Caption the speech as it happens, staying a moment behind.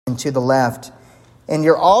to the left, and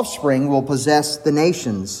your offspring will possess the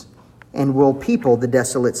nations and will people the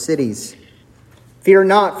desolate cities. Fear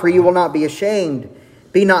not, for you will not be ashamed.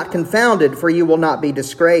 Be not confounded, for you will not be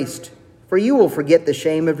disgraced. For you will forget the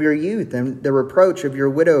shame of your youth and the reproach of your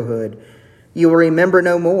widowhood. You will remember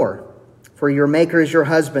no more. For your Maker is your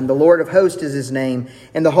husband, the Lord of hosts is his name,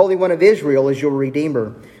 and the Holy One of Israel is your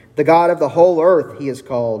Redeemer. The God of the whole earth he is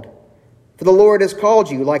called. For the Lord has called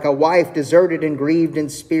you like a wife deserted and grieved in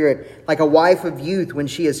spirit, like a wife of youth when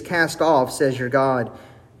she is cast off, says your God.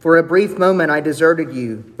 For a brief moment I deserted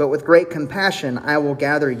you, but with great compassion I will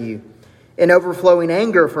gather you. In overflowing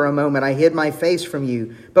anger for a moment I hid my face from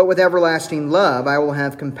you, but with everlasting love I will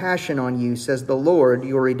have compassion on you, says the Lord,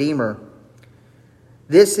 your Redeemer.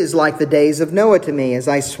 This is like the days of Noah to me, as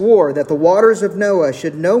I swore that the waters of Noah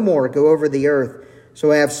should no more go over the earth.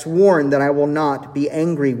 So I have sworn that I will not be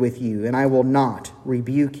angry with you, and I will not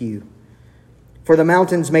rebuke you. For the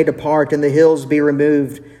mountains may depart and the hills be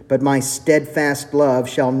removed, but my steadfast love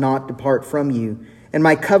shall not depart from you, and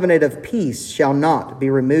my covenant of peace shall not be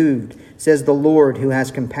removed, says the Lord who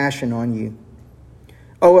has compassion on you.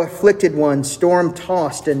 O afflicted one,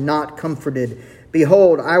 storm-tossed and not comforted,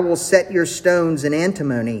 behold, I will set your stones in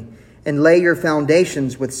antimony and lay your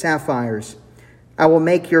foundations with sapphires. I will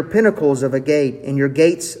make your pinnacles of agate and your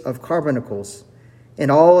gates of carbuncles,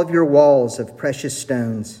 and all of your walls of precious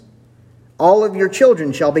stones. All of your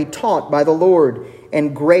children shall be taught by the Lord,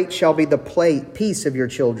 and great shall be the peace of your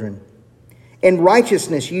children. In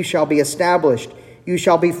righteousness you shall be established. You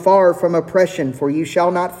shall be far from oppression, for you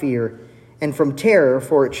shall not fear, and from terror,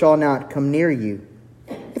 for it shall not come near you.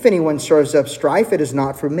 If anyone stirs up strife, it is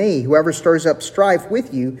not from me. Whoever stirs up strife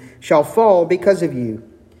with you shall fall because of you.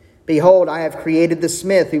 Behold, I have created the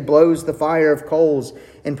smith who blows the fire of coals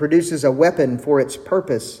and produces a weapon for its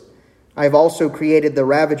purpose. I have also created the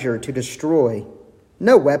ravager to destroy.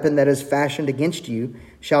 No weapon that is fashioned against you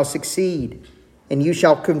shall succeed, and you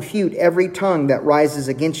shall confute every tongue that rises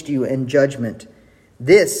against you in judgment.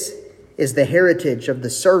 This is the heritage of the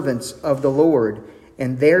servants of the Lord,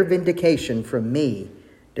 and their vindication from me,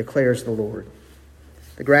 declares the Lord.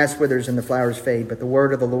 The grass withers and the flowers fade, but the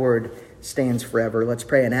word of the Lord stands forever. Let's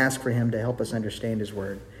pray and ask for him to help us understand his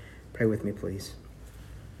word. Pray with me, please.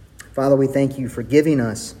 Father, we thank you for giving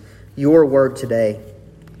us your word today.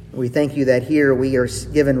 We thank you that here we are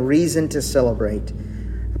given reason to celebrate.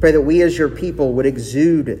 I pray that we as your people would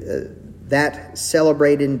exude that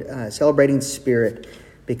celebrating spirit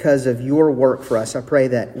because of your work for us. I pray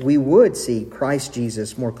that we would see Christ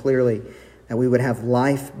Jesus more clearly, that we would have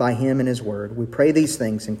life by him and his word. We pray these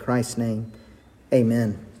things in Christ's name.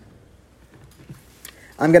 Amen.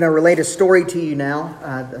 I'm going to relate a story to you now,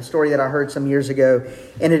 a story that I heard some years ago,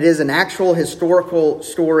 and it is an actual historical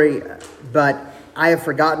story, but I have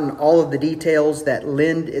forgotten all of the details that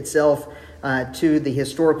lend itself to the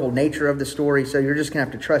historical nature of the story, so you're just going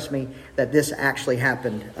to have to trust me that this actually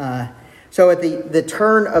happened. So at the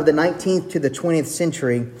turn of the 19th to the 20th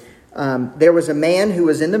century, there was a man who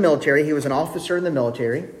was in the military. He was an officer in the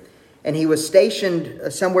military, and he was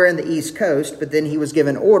stationed somewhere in the East Coast, but then he was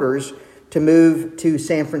given orders to move to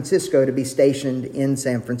San Francisco to be stationed in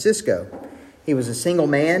San Francisco. He was a single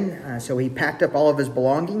man, so he packed up all of his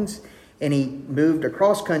belongings and he moved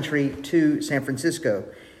across country to San Francisco.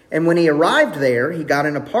 And when he arrived there, he got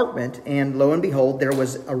an apartment, and lo and behold, there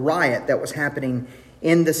was a riot that was happening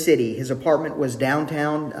in the city. His apartment was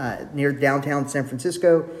downtown, near downtown San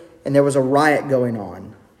Francisco, and there was a riot going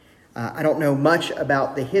on. I don't know much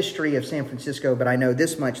about the history of San Francisco, but I know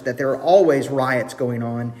this much, that there are always riots going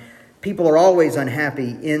on. People are always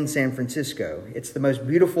unhappy in San Francisco. It's the most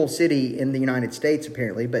beautiful city in the United States,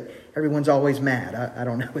 apparently, but everyone's always mad. I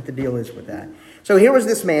don't know what the deal is with that. So here was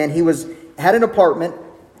this man. He had an apartment,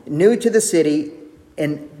 new to the city,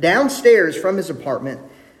 and downstairs from his apartment,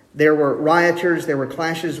 there were rioters, there were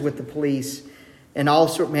clashes with the police, and all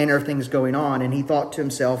manner of things going on. And he thought to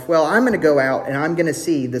himself, well, I'm going to go out and I'm going to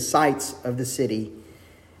see the sights of the city.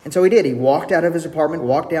 And so he did. He walked out of his apartment,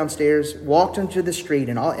 walked downstairs, walked into the street,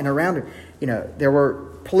 and around him, there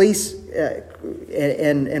were police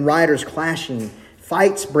and rioters clashing,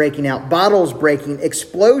 fights breaking out, bottles breaking,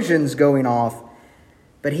 explosions going off.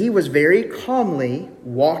 But he was very calmly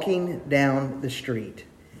walking down the street,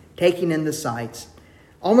 taking in the sights,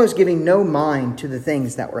 almost giving no mind to the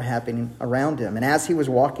things that were happening around him. And as he was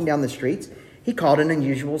walking down the streets, he caught an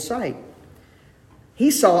unusual sight. He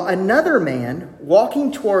saw another man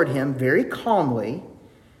walking toward him very calmly,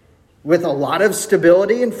 with a lot of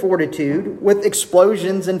stability and fortitude, with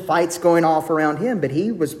explosions and fights going off around him, but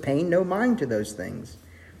he was paying no mind to those things.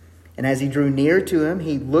 And as he drew near to him,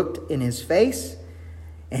 he looked in his face,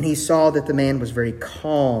 And he saw that the man was very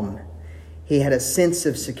calm. He had a sense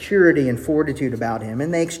of security and fortitude about him.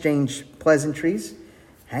 And they exchanged pleasantries.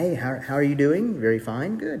 Hey, how are you doing? Very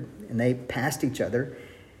fine, good. And they passed each other.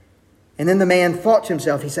 And then the man thought to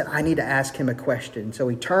himself, he said, I need to ask him a question. So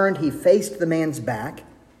he turned, he faced the man's back,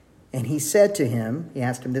 and he said to him, he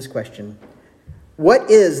asked him this question, what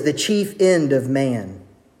is the chief end of man?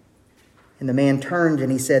 And the man turned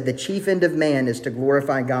and he said, the chief end of man is to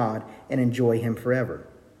glorify God and enjoy him forever.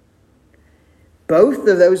 Both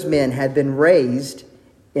of those men had been raised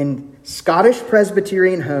in Scottish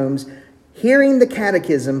Presbyterian homes, hearing the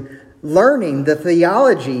catechism, learning the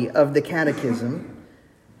theology of the catechism,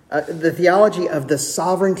 the theology of the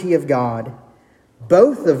sovereignty of God.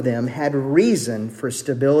 Both of them had reason for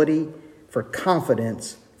stability, for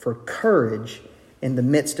confidence, for courage in the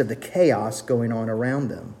midst of the chaos going on around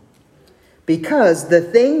them. Because the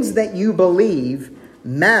things that you believe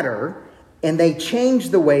matter, and they change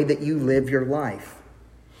the way that you live your life.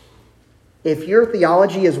 If your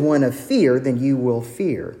theology is one of fear, then you will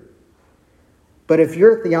fear. But if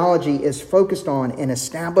your theology is focused on and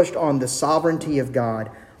established on the sovereignty of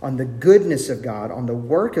God, on the goodness of God, on the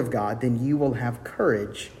work of God, then you will have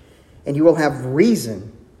courage and you will have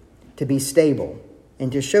reason to be stable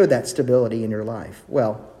and to show that stability in your life.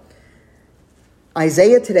 Well,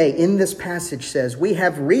 Isaiah today in this passage says we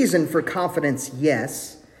have reason for confidence,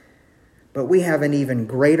 yes, but we have an even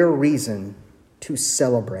greater reason to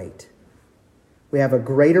celebrate. We have a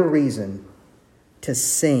greater reason to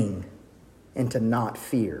sing and to not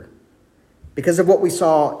fear. Because of what we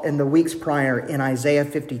saw in the weeks prior in Isaiah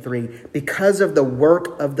 53, because of the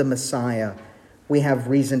work of the Messiah, we have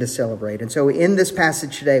reason to celebrate. And so in this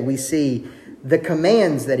passage today, we see the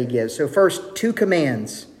commands that he gives. So first, two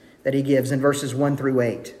commands that he gives in verses 1 through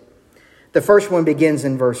 8. The first one begins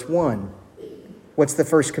in verse 1. What's the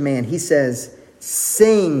first command? He says,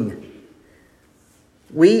 sing.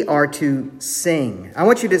 We are to sing. I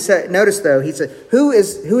want you to notice, though, he said, who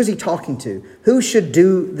is he talking to? Who should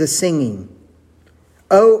do the singing?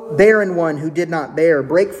 O barren one who did not bear,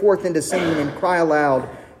 break forth into singing and cry aloud,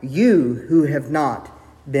 you who have not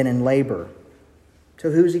been in labor.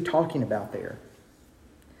 So who's he talking about there?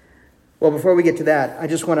 Well, before we get to that, I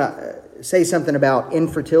just want to say something about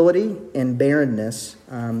infertility and barrenness,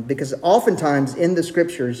 because oftentimes in the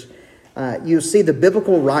scriptures, you'll see the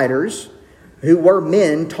biblical writers who were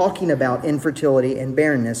men talking about infertility and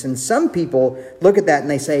barrenness. And some people look at that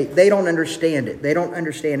and they say they don't understand it. They don't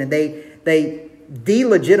understand, and they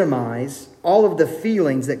delegitimize all of the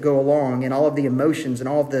feelings that go along and all of the emotions and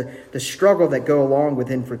all of the struggle that go along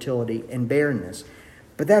with infertility and barrenness.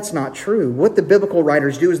 But that's not true. What the biblical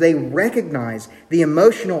writers do is they recognize the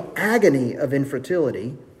emotional agony of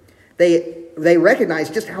infertility. They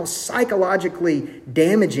recognize just how psychologically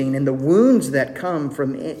damaging and the wounds that come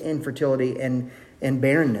from infertility and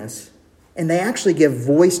barrenness. And they actually give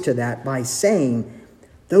voice to that by saying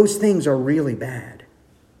those things are really bad.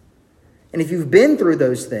 And if you've been through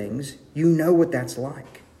those things, you know what that's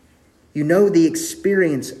like. You know the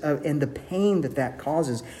experience of, and the pain that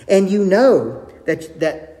causes. And you know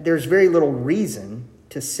that there's very little reason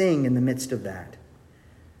to sing in the midst of that.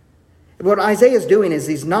 What Isaiah is doing is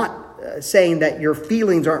he's not saying that your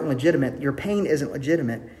feelings aren't legitimate, your pain isn't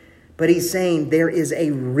legitimate, but he's saying there is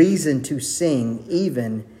a reason to sing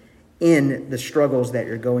even in the struggles that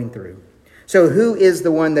you're going through. So who is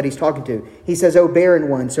the one that he's talking to? He says, "O barren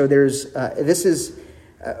one." So there's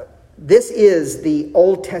this is the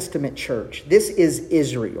Old Testament church. This is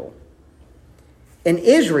Israel. And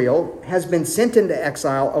Israel has been sent into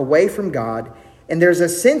exile away from God, and there's a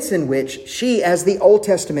sense in which she, as the Old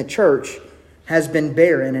Testament church, has been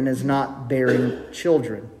barren and is not bearing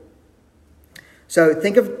children. So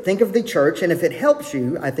think of the church, and if it helps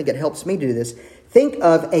you, I think it helps me do this, think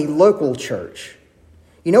of a local church.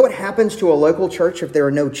 You know what happens to a local church if there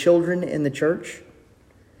are no children in the church?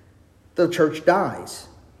 The church dies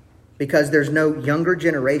because there's no younger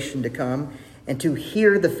generation to come and to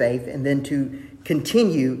hear the faith and then to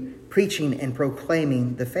continue preaching and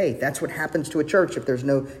proclaiming the faith. That's what happens to a church if there's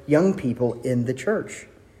no young people in the church.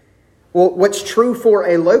 Well, what's true for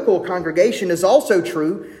a local congregation is also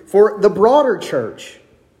true for the broader church.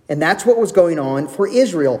 And that's what was going on for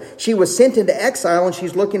Israel. She was sent into exile and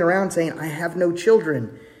she's looking around saying, I have no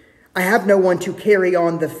children. I have no one to carry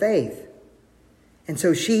on the faith. And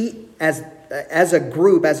so she, as a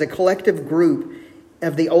group, as a collective group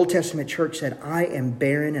of the Old Testament church, said, I am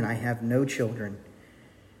barren and I have no children.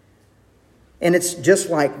 And it's just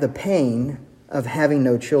like the pain of having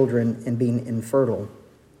no children and being infertile.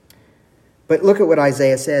 But look at what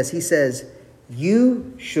Isaiah says. He says,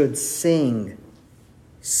 you should sing.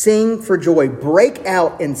 Sing for joy. Break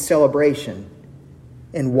out in celebration.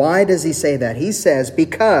 And why does he say that? He says,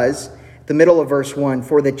 because, the middle of verse 1,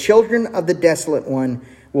 for the children of the desolate one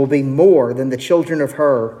will be more than the children of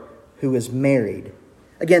her who is married.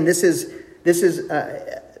 Again, this is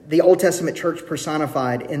the Old Testament church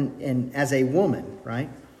personified in as a woman, right?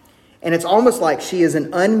 And it's almost like she is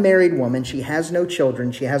an unmarried woman. She has no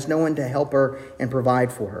children. She has no one to help her and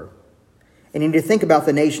provide for her. And you need to think about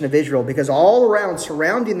the nation of Israel, because all around,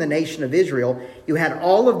 surrounding the nation of Israel, you had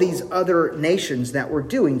all of these other nations that were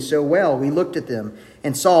doing so well. We looked at them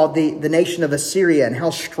and saw the nation of Assyria and how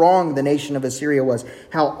strong the nation of Assyria was,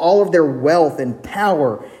 how all of their wealth and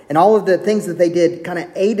power and all of the things that they did kind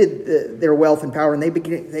of aided their wealth and power, and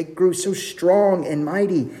they grew so strong and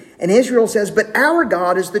mighty. And Israel says, but our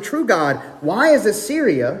God is the true God. Why is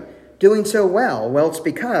Assyria doing so well? Well, it's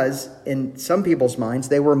because, in some people's minds,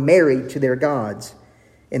 they were married to their gods,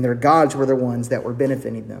 and their gods were the ones that were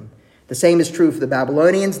benefiting them. The same is true for the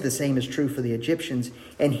Babylonians. The same is true for the Egyptians.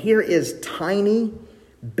 And here is tiny,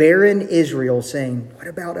 barren Israel saying, what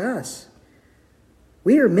about us?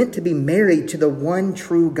 We are meant to be married to the one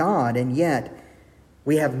true God, and yet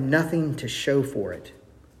we have nothing to show for it.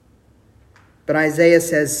 But Isaiah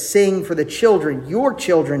says, sing for the children, your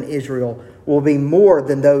children, Israel, will be more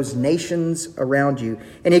than those nations around you.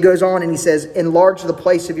 And he goes on and he says, enlarge the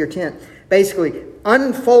place of your tent. Basically,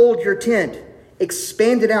 unfold your tent,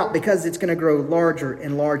 expand it out, because it's going to grow larger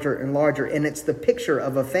and larger and larger. And it's the picture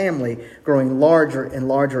of a family growing larger and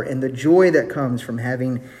larger, and the joy that comes from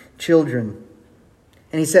having children.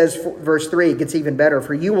 And he says, verse 3, it gets even better.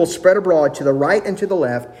 For you will spread abroad to the right and to the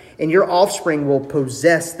left, and your offspring will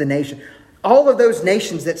possess the nation. All of those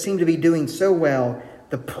nations that seem to be doing so well,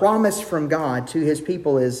 the promise from God to his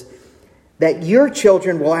people is that your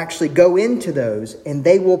children will actually go into those, and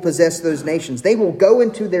they will possess those nations. They will go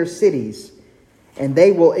into their cities, and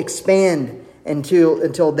they will expand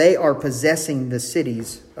until they are possessing the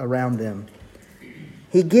cities around them.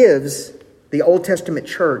 He gives the Old Testament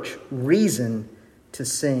church reason to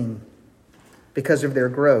sing because of their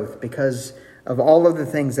growth, because of all of the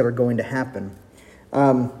things that are going to happen.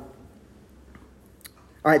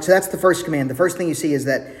 All right, so that's the first command. The first thing you see is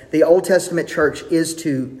that the Old Testament church is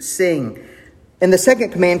to sing. And the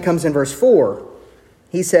second command comes in verse 4.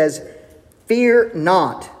 He says, fear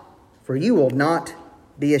not, for you will not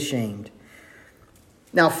be ashamed.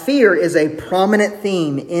 Now, fear is a prominent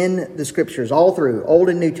theme in the scriptures, all through Old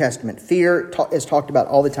and New Testament. Fear is talked about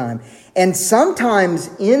all the time. And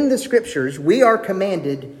sometimes in the scriptures, we are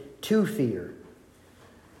commanded to fear.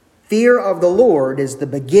 Fear of the Lord is the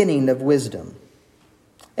beginning of wisdom.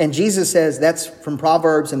 And Jesus says, that's from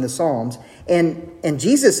Proverbs and the Psalms. And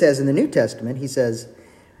Jesus says in the New Testament, he says,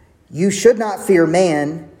 you should not fear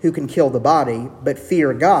man who can kill the body, but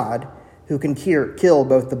fear God who can kill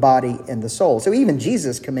both the body and the soul. So even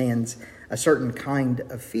Jesus commands a certain kind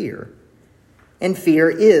of fear. And fear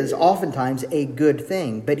is oftentimes a good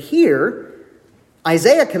thing. But here,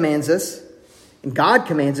 Isaiah commands us, and God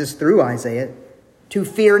commands us through Isaiah, to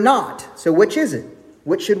fear not. So which is it?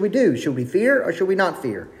 What should we do? Should we fear or should we not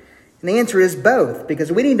fear? And the answer is both,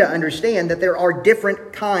 because we need to understand that there are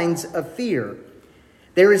different kinds of fear.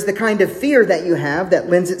 There is the kind of fear that you have that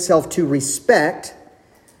lends itself to respect,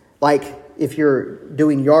 like if you're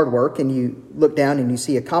doing yard work and you look down and you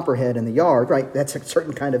see a copperhead in the yard, right? That's a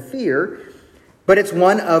certain kind of fear, but it's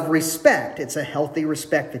one of respect. It's a healthy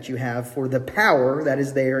respect that you have for the power that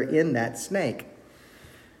is there in that snake.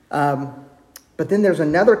 But then there's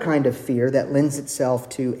another kind of fear that lends itself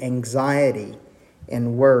to anxiety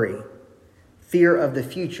and worry. Fear of the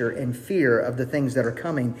future and fear of the things that are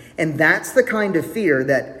coming. And that's the kind of fear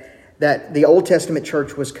that the Old Testament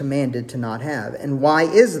church was commanded to not have. And why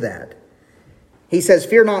is that? He says,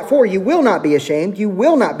 fear not, for you will not be ashamed. You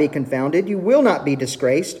will not be confounded. You will not be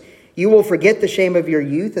disgraced. You will forget the shame of your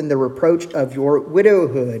youth and the reproach of your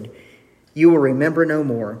widowhood. You will remember no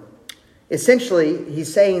more. Essentially,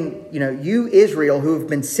 he's saying, you Israel who have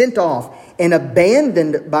been sent off and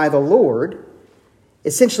abandoned by the Lord,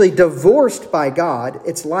 essentially divorced by God,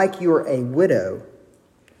 it's like you're a widow.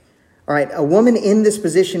 All right, a woman in this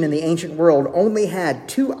position in the ancient world only had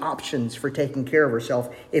two options for taking care of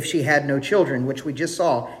herself if she had no children, which we just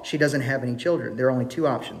saw. She doesn't have any children. There are only two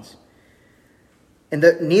options. And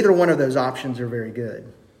neither one of those options are very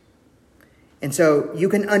good. And so you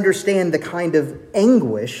can understand the kind of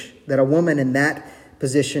anguish that a woman in that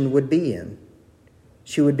position would be in.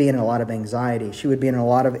 She would be in a lot of anxiety. She would be in a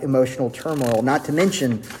lot of emotional turmoil, not to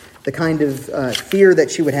mention the kind of fear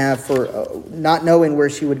that she would have for not knowing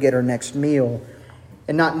where she would get her next meal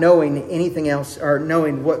and not knowing anything else or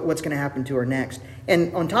knowing what's going to happen to her next.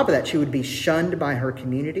 And on top of that, she would be shunned by her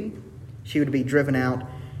community. She would be driven out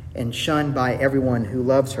and shunned by everyone who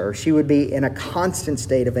loves her. She would be in a constant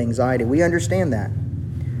state of anxiety. We understand that.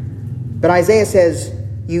 But Isaiah says,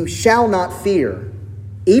 you shall not fear,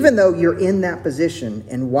 even though you're in that position.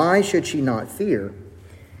 And why should she not fear?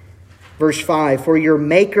 Verse 5, for your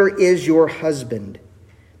Maker is your husband.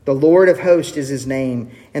 The Lord of hosts is his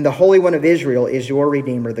name, and the Holy One of Israel is your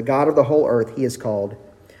Redeemer. The God of the whole earth he is called.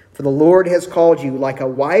 For the Lord has called you like a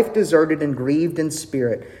wife deserted and grieved in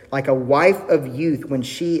spirit, like a wife of youth when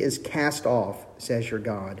she is cast off, says your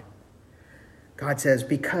God. God says,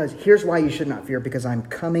 because here's why you should not fear, because I'm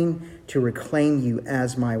coming to reclaim you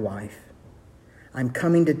as my wife. I'm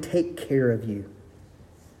coming to take care of you.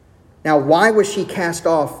 Now, why was she cast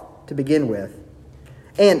off to begin with?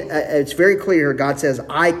 And it's very clear, God says,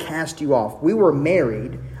 I cast you off. We were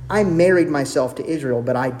married. I married myself to Israel,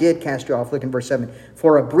 but I did cast you off. Look in verse 7.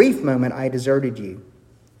 For a brief moment I deserted you.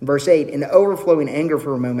 In verse 8, in overflowing anger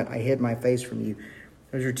for a moment I hid my face from you.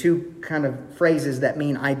 Those are two kind of phrases that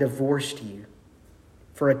mean I divorced you.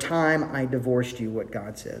 For a time I divorced you, what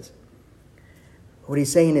God says. What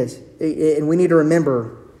he's saying is, and we need to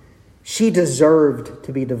remember, she deserved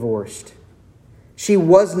to be divorced. She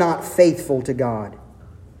was not faithful to God.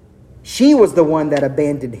 She was the one that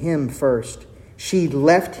abandoned him first. She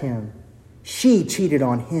left him. She cheated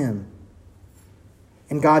on him.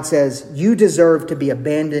 And God says, you deserve to be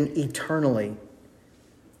abandoned eternally.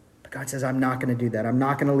 But God says, I'm not going to do that. I'm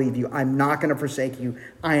not going to leave you. I'm not going to forsake you.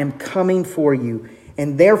 I am coming for you.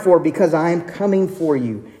 And therefore, because I am coming for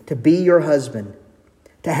you to be your husband,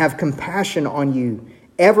 to have compassion on you,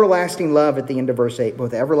 everlasting love at the end of verse 8,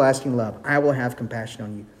 both everlasting love, I will have compassion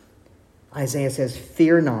on you. Isaiah says,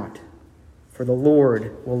 fear not, for the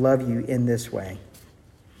Lord will love you in this way.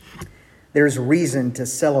 There's reason to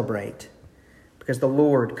celebrate because the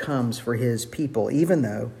Lord comes for his people, even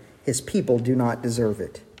though his people do not deserve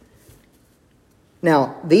it.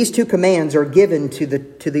 Now, these two commands are given to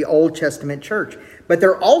the Old Testament church, but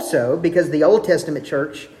they're also, because the Old Testament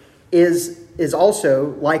church is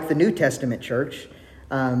also like the New Testament church,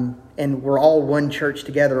 and we're all one church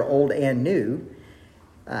together, old and new,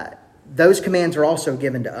 those commands are also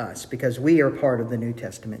given to us because we are part of the New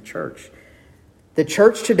Testament church. The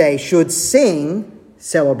church today should sing,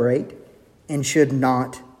 celebrate, and should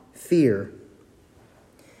not fear.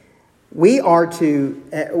 We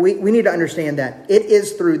need to understand that it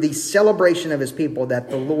is through the celebration of his people that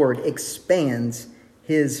the Lord expands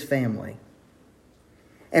his family.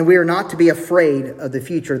 And we are not to be afraid of the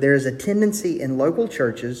future. There is a tendency in local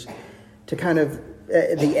churches to kind of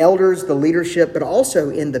the elders, the leadership, but also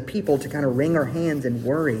in the people to kind of wring our hands and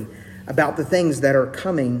worry about the things that are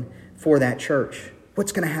coming for that church.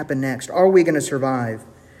 What's going to happen next? Are we going to survive?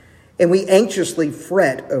 And we anxiously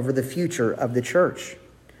fret over the future of the church.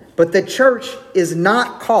 But the church is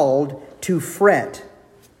not called to fret.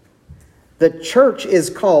 The church is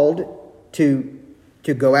called to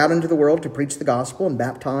go out into the world to preach the gospel and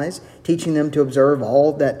baptize, teaching them to observe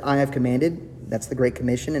all that I have commanded. That's the Great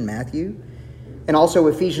Commission in Matthew. And also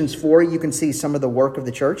Ephesians 4, you can see some of the work of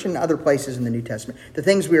the church and other places in the New Testament, the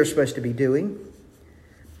things we are supposed to be doing.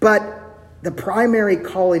 But the primary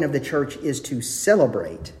calling of the church is to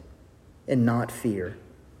celebrate and not fear.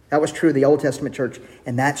 That was true of the Old Testament church,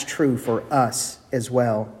 and that's true for us as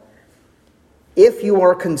well. If you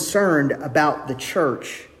are concerned about the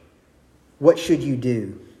church, what should you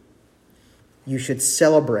do? You should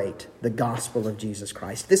celebrate the gospel of Jesus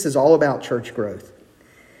Christ. This is all about church growth.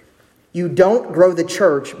 You don't grow the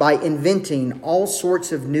church by inventing all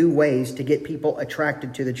sorts of new ways to get people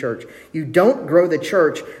attracted to the church. You don't grow the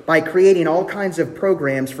church by creating all kinds of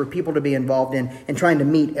programs for people to be involved in and trying to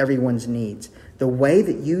meet everyone's needs. The way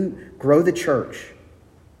that you grow the church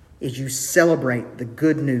is you celebrate the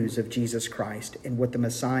good news of Jesus Christ and what the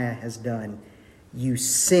Messiah has done. You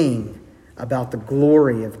sing about the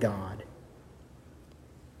glory of God.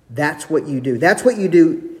 That's what you do. That's what you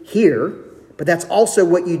do here, but that's also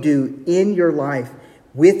what you do in your life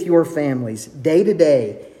with your families, day to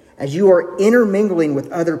day. As you are intermingling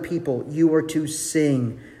with other people, you are to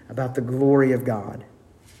sing about the glory of God.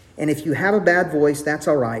 And if you have a bad voice, that's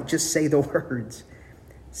all right. Just say the words.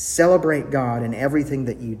 Celebrate God in everything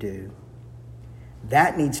that you do.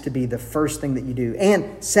 That needs to be the first thing that you do.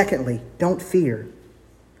 And secondly, don't fear.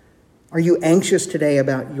 Are you anxious today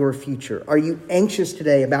about your future? Are you anxious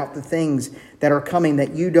today about the things that are coming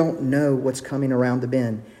that you don't know what's coming around the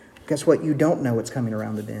bend? Guess what? You don't know what's coming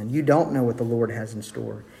around the bend. You don't know what the Lord has in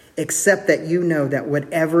store. Except that you know that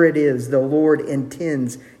whatever it is, the Lord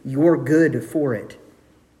intends your good for it.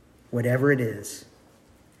 Whatever it is.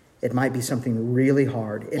 It might be something really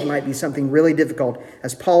hard. It might be something really difficult.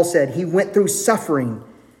 As Paul said, he went through suffering,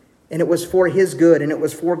 and it was for his good, and it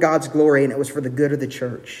was for God's glory, and it was for the good of the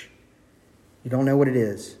church. You don't know what it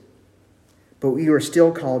is. But you are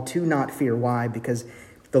still called to not fear. Why? Because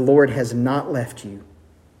the Lord has not left you.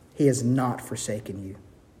 He has not forsaken you.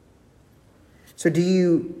 So do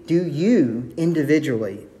you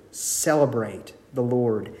individually celebrate the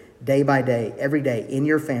Lord day by day, every day, in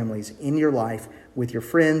your families, in your life, with your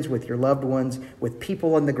friends, with your loved ones, with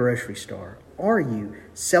people in the grocery store? Are you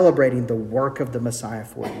celebrating the work of the Messiah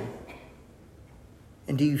for you?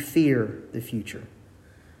 And do you fear the future?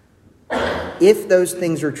 If those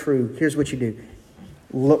things are true, here's what you do.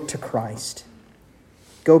 Look to Christ.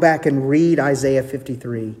 Go back and read Isaiah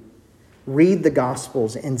 53. Read the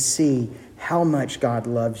Gospels and see how much God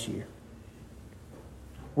loves you.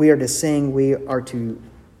 We are to sing. We are to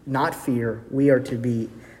not fear. We are to be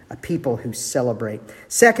a people who celebrate.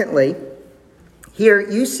 Secondly, here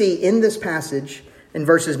you see in this passage, in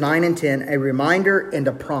verses 9 and 10, a reminder and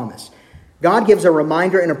a promise. God gives a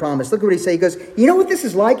reminder and a promise. Look at what he says. He goes, you know what this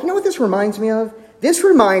is like? You know what this reminds me of? This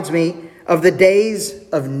reminds me of the days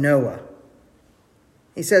of Noah.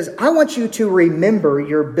 He says, I want you to remember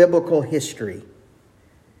your biblical history.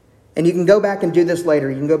 And you can go back and do this later.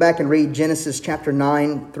 You can go back and read Genesis chapter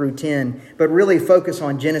 9 through 10, but really focus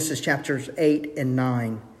on Genesis chapters 8 and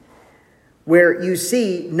 9, where you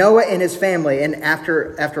see Noah and his family. And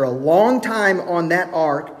after a long time on that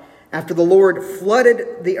ark, after the Lord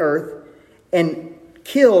flooded the earth and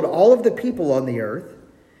killed all of the people on the earth,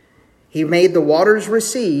 he made the waters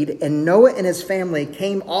recede, and Noah and his family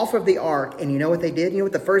came off of the ark. And you know what they did? You know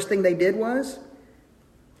what the first thing they did was?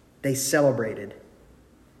 They celebrated.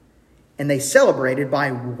 And they celebrated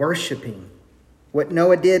by worshiping. What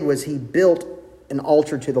Noah did was he built an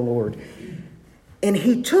altar to the Lord. And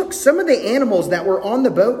he took some of the animals that were on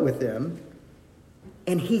the boat with them,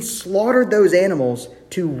 and he slaughtered those animals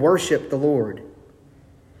to worship the Lord.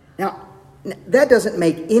 Now, that doesn't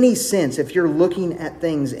make any sense if you're looking at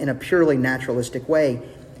things in a purely naturalistic way.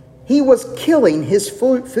 He was killing his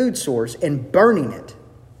food source and burning it.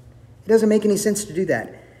 It doesn't make any sense to do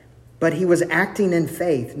that. But he was acting in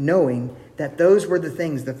faith, knowing that those were the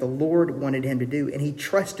things that the Lord wanted him to do. And he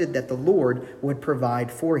trusted that the Lord would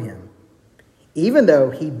provide for him. Even though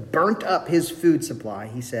he burnt up his food supply,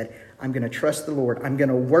 he said, I'm going to trust the Lord. I'm going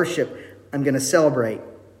to worship. I'm going to celebrate.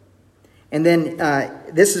 And then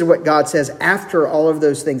this is what God says after all of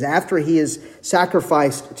those things. After he is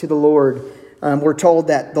sacrificed to the Lord, we're told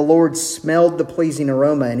that the Lord smelled the pleasing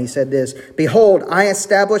aroma. And he said this, behold, I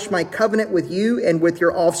establish my covenant with you and with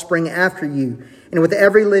your offspring after you, and with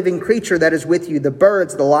every living creature that is with you, the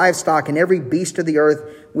birds, the livestock, and every beast of the earth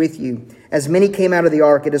with you. As many came out of the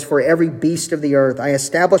ark, it is for every beast of the earth. I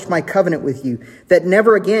establish my covenant with you, that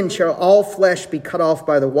never again shall all flesh be cut off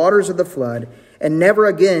by the waters of the flood, and never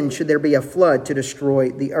again should there be a flood to destroy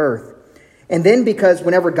the earth. And then because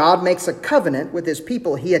whenever God makes a covenant with his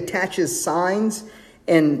people, he attaches signs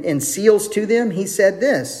and seals to them. He said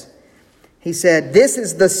this. He said, this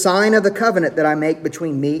is the sign of the covenant that I make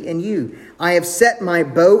between me and you. I have set my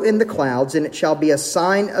bow in the clouds, and it shall be a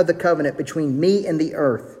sign of the covenant between me and the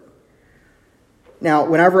earth. Now,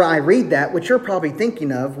 whenever I read that, what you're probably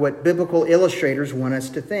thinking of, what biblical illustrators want us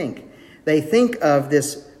to think. They think of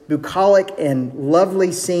this bucolic and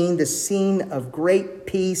lovely scene, the scene of great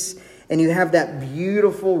peace, and you have that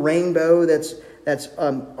beautiful rainbow that's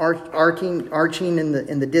arching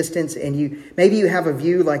in the distance, and maybe you have a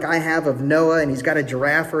view like I have of Noah, and he's got a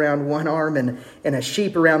giraffe around one arm and a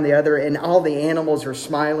sheep around the other, and all the animals are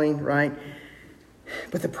smiling, right?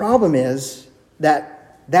 But the problem is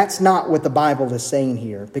that that's not what the Bible is saying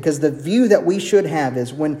here, because the view that we should have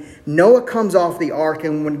is when Noah comes off the ark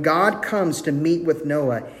and when God comes to meet with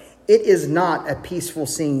Noah, it is not a peaceful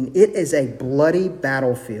scene. It is a bloody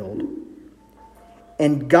battlefield.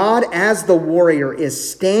 And God, as the warrior, is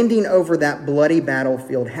standing over that bloody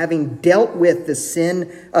battlefield, having dealt with the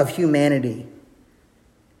sin of humanity.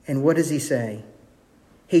 And what does he say?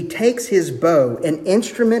 He takes his bow, an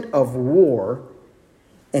instrument of war,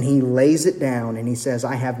 and he lays it down, and he says,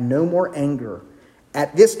 I have no more anger.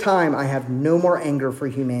 At this time, I have no more anger for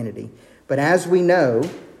humanity. But as we know,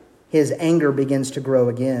 his anger begins to grow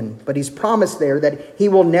again. But he's promised there that he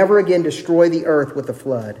will never again destroy the earth with a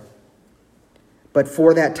flood. But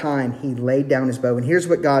for that time, he laid down his bow. And here's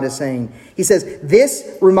what God is saying. He says,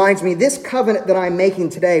 this reminds me, this covenant that I'm making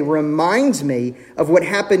today reminds me of what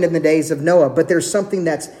happened in the days of Noah. But there's something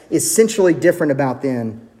that's essentially different about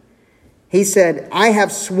then. He said, I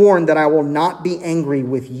have sworn that I will not be angry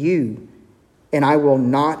with you, and I will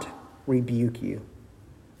not rebuke you.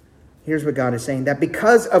 Here's what God is saying, that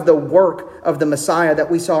because of the work of the Messiah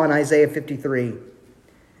that we saw in Isaiah 53,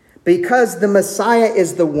 because the Messiah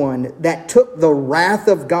is the one that took the wrath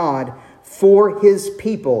of God for his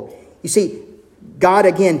people. You see, God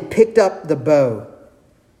again picked up the bow.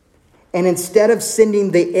 And instead of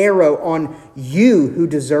sending the arrow on you who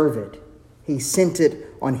deserve it, he sent it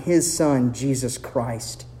on his son, Jesus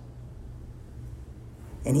Christ.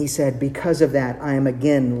 And he said, because of that, I am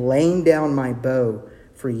again laying down my bow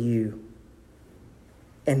for you.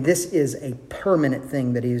 And this is a permanent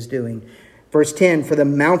thing that he is doing. Verse 10, for the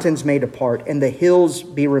mountains may depart and the hills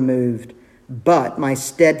be removed, but my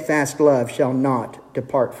steadfast love shall not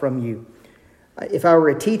depart from you. If I were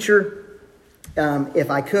a teacher,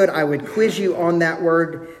 if I could, I would quiz you on that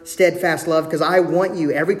word, steadfast love, because I want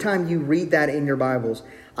you, every time you read that in your Bibles,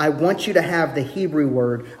 I want you to have the Hebrew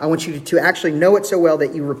word. I want you to actually know it so well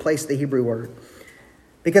that you replace the Hebrew word.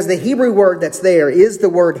 Because the Hebrew word that's there is the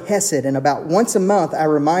word hesed, and about once a month I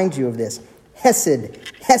remind you of this. Hesed,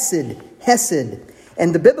 hesed, hesed.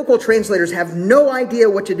 And the biblical translators have no idea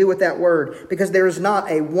what to do with that word because there is not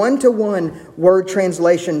a one-to-one word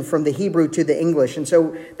translation from the Hebrew to the English. And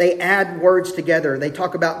so they add words together. They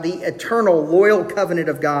talk about the eternal, loyal covenant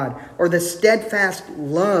of God or the steadfast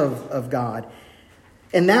love of God.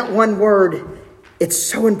 And that one word, it's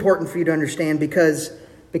so important for you to understand because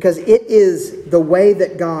it is the way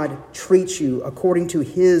that God treats you according to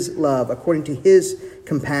his love, according to his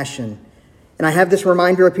compassion. And I have this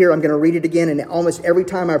reminder up here. I'm going to read it again. And almost every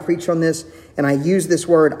time I preach on this and I use this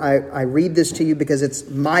word, I read this to you because it's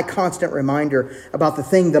my constant reminder about the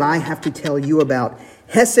thing that I have to tell you about.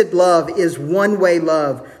 Hesed love is one-way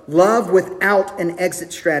love. Love without an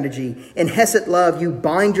exit strategy. In Hesed love, you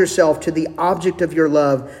bind yourself to the object of your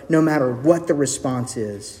love no matter what the response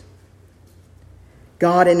is.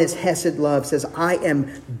 God in his Hesed love says, I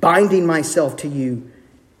am binding myself to you.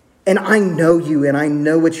 And I know you and I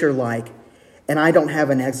know what you're like. And I don't have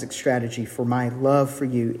an exit strategy, for my love for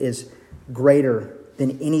you is greater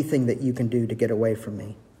than anything that you can do to get away from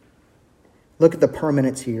me. Look at the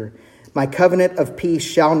permanence here. My covenant of peace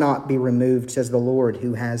shall not be removed, says the Lord,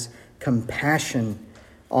 who has compassion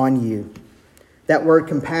on you. That word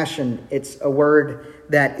compassion, it's a word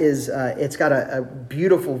that is, it's got a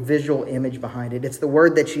beautiful visual image behind it. It's the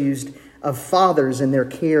word that's used of fathers in their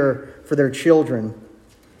care for their children.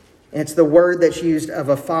 And it's the word that's used of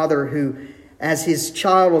a father who, as his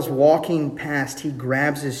child was walking past, he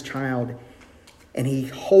grabs his child and he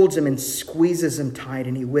holds him and squeezes him tight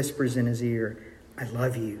and he whispers in his ear, I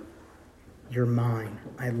love you. You're mine.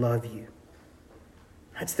 I love you.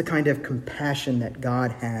 That's the kind of compassion that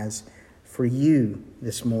God has for you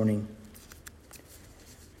this morning.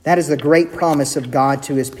 That is the great promise of God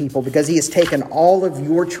to his people because he has taken all of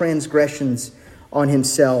your transgressions on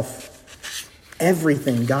himself.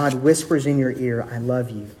 Everything, God whispers in your ear, I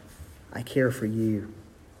love you. I care for you.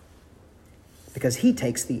 Because he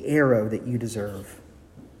takes the arrow that you deserve.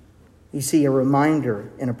 You see a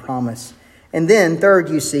reminder and a promise. And then third,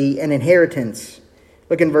 you see an inheritance.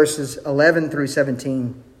 Look in verses 11 through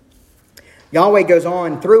 17. Yahweh goes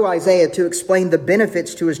on through Isaiah to explain the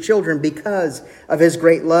benefits to his children because of his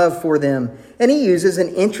great love for them. And he uses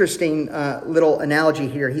an interesting little analogy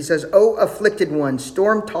here. He says, O afflicted one,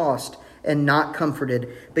 storm-tossed and not comforted,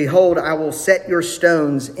 behold, I will set your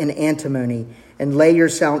stones in antimony and lay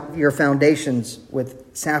your foundations with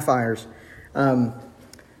sapphires. A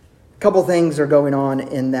couple things are going on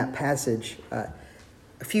in that passage. A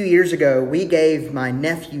few years ago, we gave my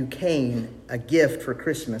nephew Cain a gift for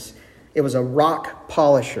Christmas. It was a rock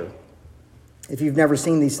polisher. If you've never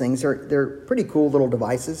seen these things, they're pretty cool little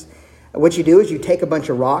devices. What you do is you take a bunch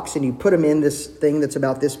of rocks and you put them in this thing that's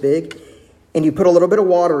about this big, and you put a little bit of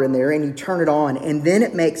water in there and you turn it on, and then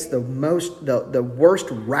it makes the worst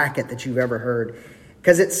racket that you've ever heard,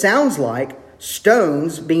 because it sounds like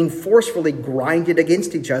stones being forcefully grinded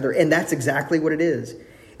against each other, and that's exactly what it is.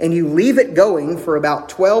 And you leave it going for about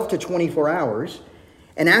 12 to 24 hours,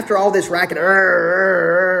 and after all this racket,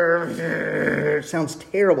 sounds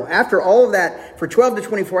terrible. After all of that, for 12 to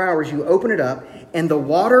 24 hours, you open it up, and the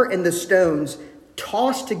water and the stones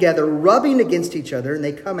toss together, rubbing against each other, and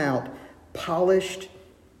they come out polished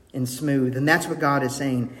and smooth. And that's what God is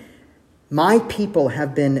saying. My people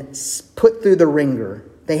have been put through the ringer.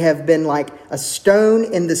 They have been like a stone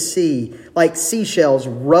in the sea, like seashells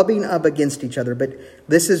rubbing up against each other. But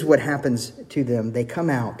this is what happens to them. They come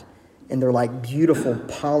out and they're like beautiful,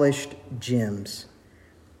 polished gems.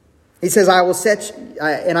 He says, I will set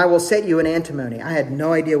you in antimony. I had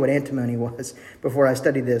no idea what antimony was before I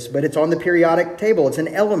studied this, but it's on the periodic table. It's an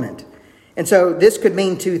element. And so this could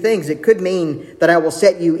mean two things. It could mean that I will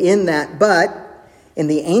set you in that, but In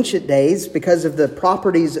the ancient days, because of the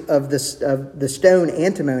properties of the stone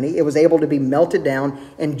antimony, it was able to be melted down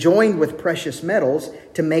and joined with precious metals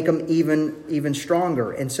to make them even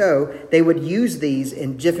stronger. And so they would use these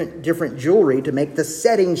in different jewelry to make the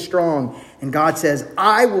setting strong. And God says,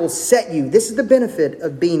 I will set you. This is the benefit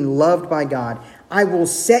of being loved by God. I will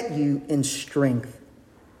set you in strength.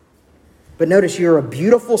 But notice, you're a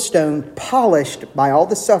beautiful stone, polished by all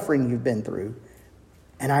the suffering you've been through.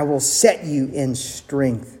 And I will set you in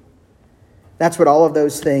strength. That's what all of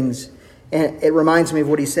those things, and it reminds me of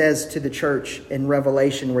what he says to the church in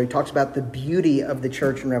Revelation, where he talks about the beauty of the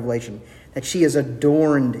church in Revelation, that she is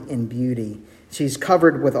adorned in beauty. She's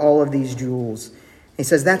covered with all of these jewels. He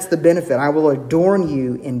says, that's the benefit. I will adorn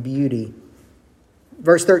you in beauty.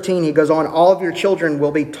 Verse 13, he goes on, all of your children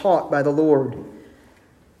will be taught by the Lord.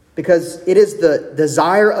 Because it is the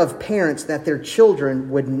desire of parents that their children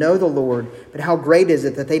would know the Lord. But how great is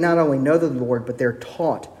it that they not only know the Lord, but they're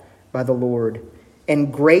taught by the Lord.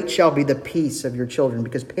 And great shall be the peace of your children.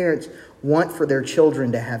 Because parents want for their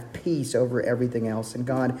children to have peace over everything else. And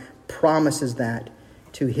God promises that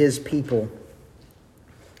to his people.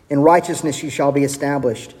 In righteousness you shall be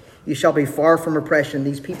established. You shall be far from oppression.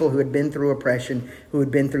 These people who had been through oppression, who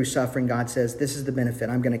had been through suffering, God says, this is the benefit.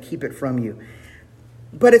 I'm going to keep it from you.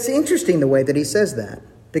 But it's interesting the way that he says that.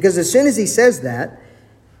 Because as soon as he says that,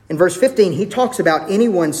 in verse 15, he talks about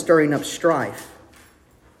anyone stirring up strife.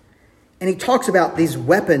 And he talks about these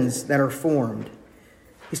weapons that are formed.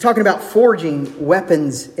 He's talking about forging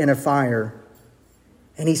weapons in a fire.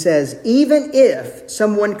 And he says, even if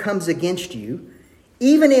someone comes against you,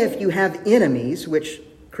 even if you have enemies, which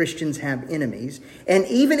Christians have enemies, and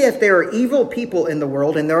even if there are evil people in the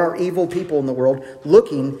world, and there are evil people in the world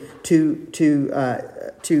looking to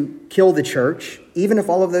kill the church, even if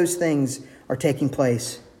all of those things are taking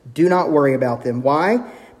place, do not worry about them. Why?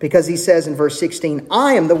 Because he says in verse 16,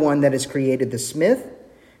 I am the one that has created the smith,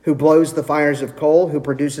 who blows the fires of coal, who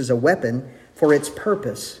produces a weapon for its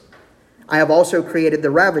purpose. I have also created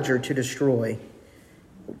the ravager to destroy.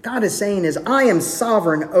 What God is saying is, I am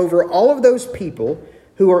sovereign over all of those people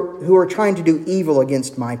who are trying to do evil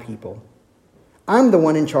against my people. I'm the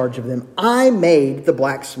one in charge of them. I made the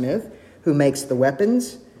blacksmith who makes the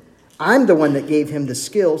weapons. I'm the one that gave him the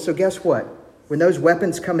skill. So guess what? When those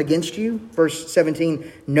weapons come against you, verse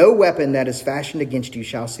 17, no weapon that is fashioned against you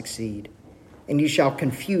shall succeed. And you shall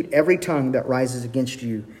confute every tongue that rises against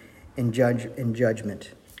you in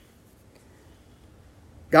judgment.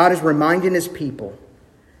 God is reminding his people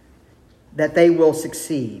that they will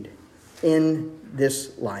succeed in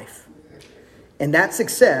this life. And that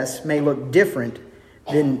success may look different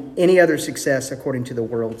than any other success according to the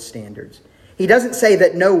world's standards. He doesn't say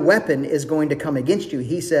that no weapon is going to come against you.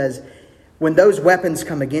 He says when those weapons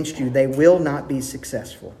come against you, they will not be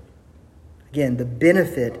successful. Again, the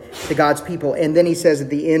benefit to God's people. And then he says at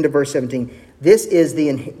the end of verse 17, this is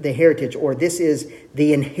the heritage, or this is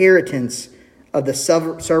the inheritance of the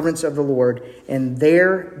servants of the Lord, and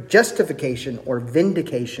their justification or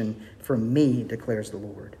vindication from me, declares the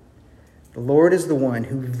Lord. The Lord is the one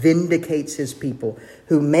who vindicates his people,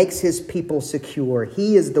 who makes his people secure.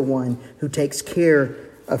 He is the one who takes care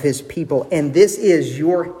of his people. And this is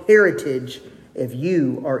your heritage if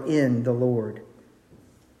you are in the Lord.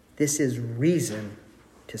 This is reason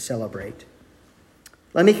to celebrate.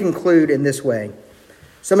 Let me conclude in this way.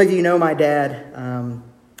 Some of you know my dad,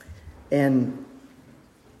 and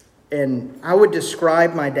I would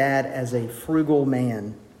describe my dad as a frugal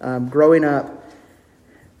man. Growing up,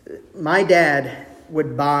 my dad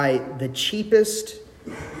would buy the cheapest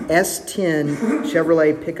S10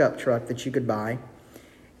 Chevrolet pickup truck that you could buy.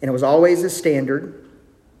 And it was always a standard.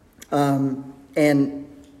 And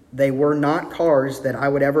they were not cars that I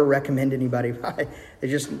would ever recommend anybody buy.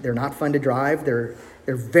 They're not fun to drive. They're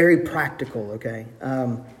very practical, okay?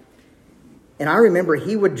 And I remember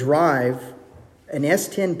he would drive an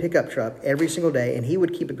S10 pickup truck every single day, and he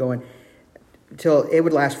would keep it going until it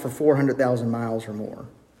would last for 400,000 miles or more.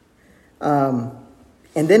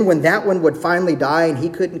 And then when that one would finally die and he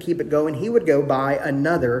couldn't keep it going, he would go buy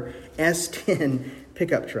another S10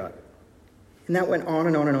 pickup truck. And that went on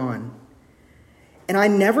and on and on. And I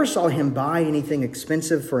never saw him buy anything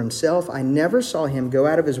expensive for himself. I never saw him go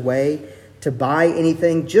out of his way to buy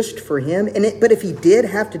anything just for him. But if he did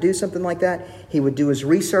have to do something like that, he would do his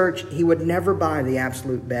research. He would never buy the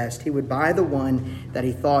absolute best. He would buy the one that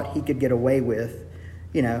he thought he could get away with,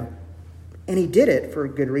 And he did it for a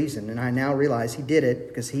good reason. And I now realize he did it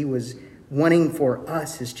because he was wanting for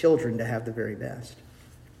us, his children, to have the very best.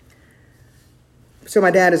 So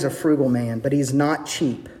my dad is a frugal man, but he's not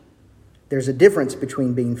cheap. There's a difference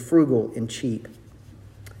between being frugal and cheap.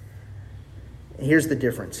 Here's the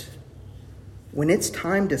difference. When it's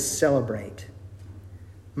time to celebrate,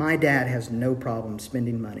 my dad has no problem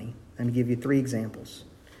spending money. Let me give you 3 examples.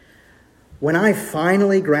 When I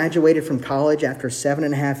finally graduated from college after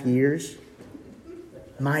 7.5 years,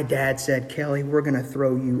 my dad said, Kelly, we're going to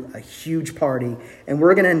throw you a huge party, and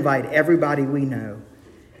we're going to invite everybody we know.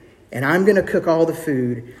 And I'm going to cook all the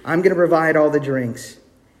food. I'm going to provide all the drinks,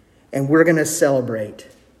 and we're going to celebrate.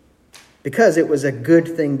 Because it was a good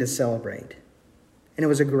thing to celebrate. And it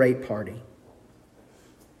was a great party.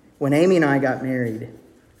 When Amy and I got married,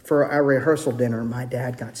 for our rehearsal dinner, my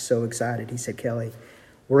dad got so excited. He said, Kelly,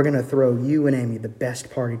 we're going to throw you and Amy the best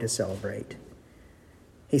party to celebrate.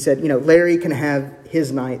 He said, Larry can have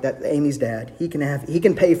his night, that Amy's dad. He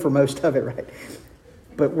can pay for most of it, right?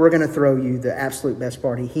 But we're going to throw you the absolute best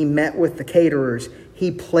party. He met with the caterers. He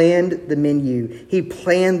planned the menu. He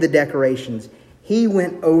planned the decorations. He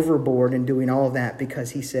went overboard in doing all of that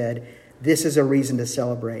because he said, this is a reason to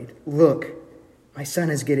celebrate. Look, my son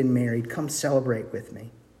is getting married. Come celebrate with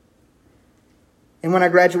me. And when I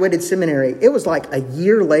graduated seminary, it was like a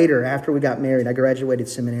year later after we got married, I graduated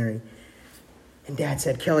seminary. And Dad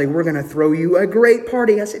said, Kelly, we're going to throw you a great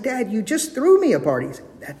party. I said, Dad, you just threw me a party. He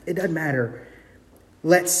said, it doesn't matter.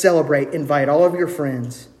 Let's celebrate. Invite all of your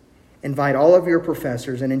friends. Invite all of your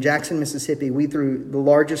professors. And in Jackson, Mississippi, we threw the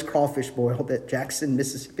largest crawfish boil that Jackson,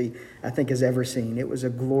 Mississippi, I think, has ever seen. It was a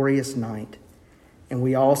glorious night. And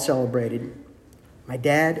we all celebrated. My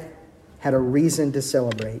dad had a reason to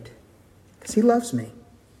celebrate because he loves me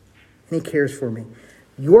and he cares for me.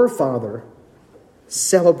 Your Father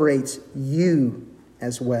celebrates you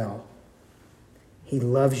as well. He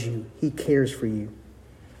loves you. He cares for you.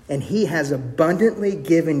 And he has abundantly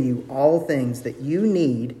given you all things that you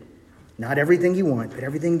need, not everything you want, but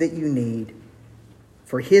everything that you need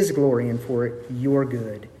for his glory and for your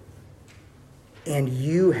good. And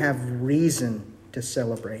you have reason to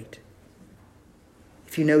celebrate.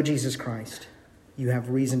 If you know Jesus Christ, you have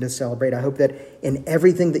reason to celebrate. I hope that in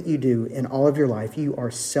everything that you do in all of your life, you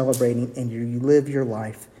are celebrating and you live your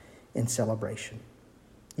life in celebration.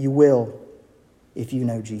 You will if you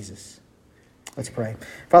know Jesus. Let's pray.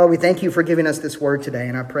 Father, we thank you for giving us this word today,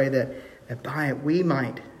 and I pray that by it we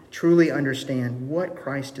might truly understand what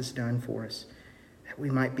Christ has done for us, that we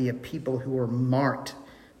might be a people who are marked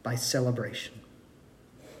by celebration.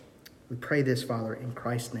 We pray this, Father, in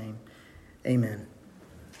Christ's name. Amen.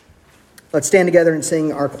 Let's stand together and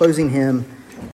sing our closing hymn.